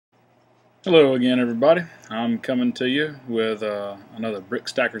Hello again, everybody. I'm coming to you with another Brick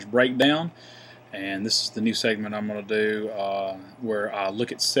Stackers breakdown, and this is the new segment I'm going to do where I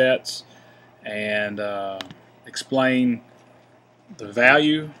look at sets and explain the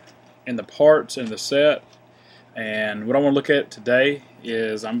value and the parts in the set. And what I want to look at today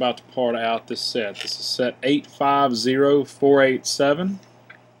is I'm about to part out this set. This is set 850487.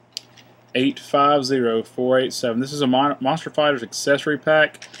 850487. This is a Monster Fighters accessory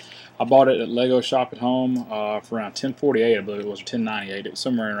pack. I bought it at Lego Shop at Home for around $10.48, I believe it was, or $10.98. It was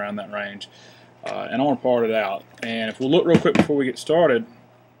somewhere around that range. And I want to part it out. And if we'll look real quick before we get started,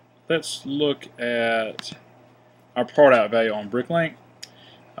 let's look at our part out value on Bricklink.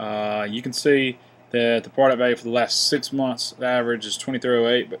 You can see that the part out value for the last 6 months average is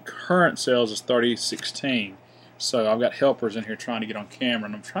 $23.08, but current sales is $30.16. So I've got helpers in here trying to get on camera,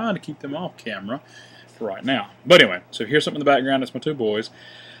 and I'm trying to keep them off camera for right now. But anyway, so here's something in the background. That's my two boys.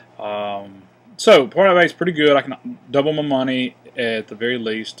 So part out value is pretty good. I can double my money at the very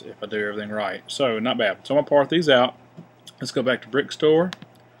least if I do everything right. So not bad. So I'm going to part these out. Let's go back to Brick Store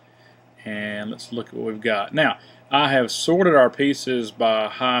and let's look at what we've got. Now, I have sorted our pieces by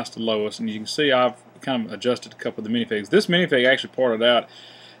highest to lowest, and you can see I've kind of adjusted a couple of the minifigs. This minifig actually parted out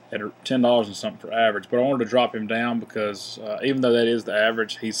at $10 and something for average, but I wanted to drop him down because even though that is the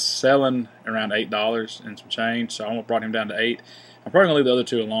average, he's selling around $8 and some change, so I brought him down to $8. I'm probably going to leave the other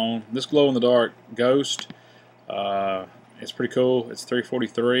two alone. This glow-in-the-dark Ghost, it's pretty cool. It's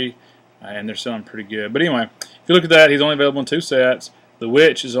 $3.43, and they're selling pretty good. But anyway, if you look at that, he's only available in 2 sets. The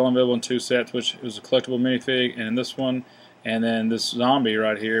Witch is only available in 2 sets, which is a collectible minifig, and this one, and then this zombie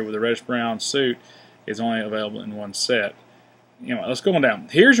right here with a reddish-brown suit is only available in 1 set. Anyway, let's go on down.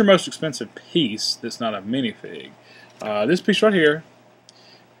 Here's your most expensive piece that's not a minifig. This piece right here,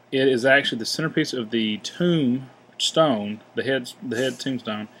 it is actually the centerpiece of the tombstone, the head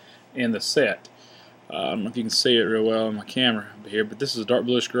tombstone in the set. I don't know if you can see it real well on my camera here, but this is a dark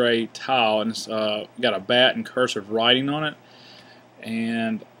bluish gray tile, and it's got a bat and cursive writing on it.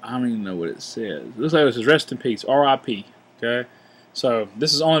 And I don't even know what it says. It looks like it says "Rest in Peace," R.I.P. Okay, so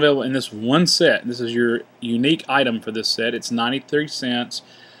this is only available in this 1 set. This is your unique item for this set. It's 93 cents.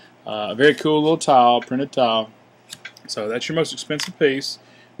 Very cool little tile, printed tile. So that's your most expensive piece.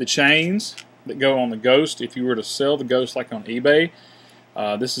 The chains that go on the Ghost, if you were to sell the Ghost like on eBay,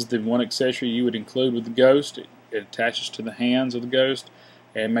 this is the one accessory you would include with the Ghost. It attaches to the hands of the Ghost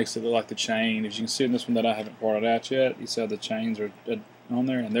and makes it look like the chain. As you can see in this one that I haven't parted out yet, you see how the chains are on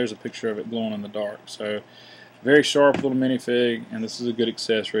there, and there's a picture of it glowing in the dark. So very sharp little minifig, and this is a good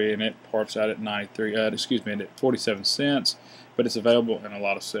accessory, and it parts out at 47 cents, but it's available in a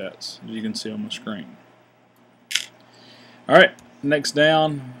lot of sets, as you can see on the screen. Alright, next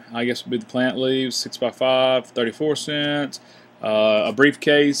down, I guess would be the plant leaves, 6x5, 34 cents. A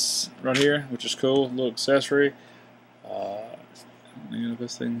briefcase right here, which is cool, a little accessory. You know,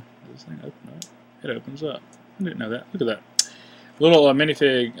 does this thing open up? It opens up. I didn't know that. Look at that. Little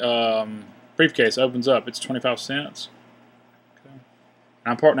minifig briefcase opens up. It's 25 cents. Okay.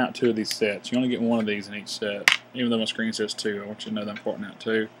 I'm parting out 2 of these sets. You only get 1 of these in each set, even though my screen says 2. I want you to know that I'm parting out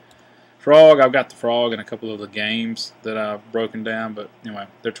 2. Frog, I've got the frog and a couple of the games that I've broken down, but anyway,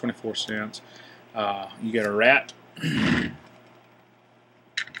 they're 24 cents. You get a rat,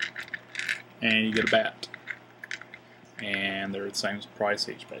 and you get a bat. And they're the same price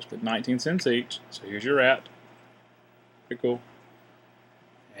each, basically 19 cents each. So here's your rat. Pretty cool.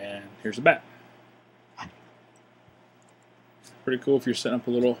 And here's the bat. Pretty cool if you're setting up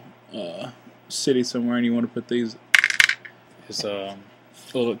a little city somewhere and you want to put these as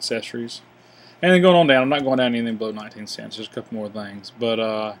little accessories. And then going on down, I'm not going down anything below 19 cents. There's a couple more things,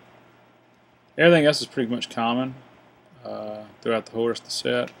 but everything else is pretty much common throughout the whole rest of the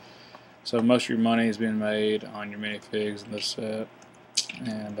set. So most of your money is being made on your minifigs in this set,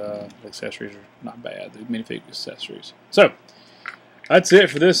 and the accessories are not bad. The minifig accessories. So that's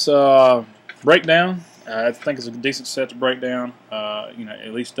it for this breakdown. I think it's a decent set to break down. You know,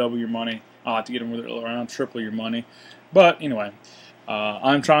 at least double your money. I like to get them with around triple your money. But anyway,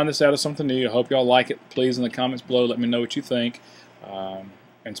 I'm trying this out as something new. I hope y'all like it. Please in the comments below let me know what you think.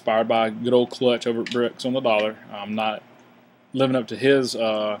 Inspired by good old Clutch over at Bricks on the Dollar. I'm not living up to his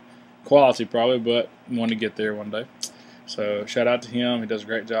quality probably, but want to get there one day. So shout out to him. He does a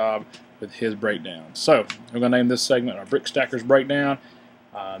great job with his breakdown. So we're going to name this segment our Brick Stackers Breakdown.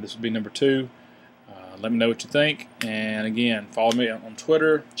 This will be number 2. Let me know what you think. And again, follow me on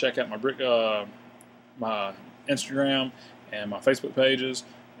Twitter. Check out my my Instagram and my Facebook pages.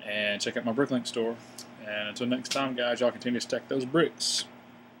 And check out my Bricklink store. And until next time, guys, y'all continue to stack those bricks.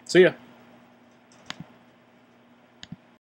 See ya.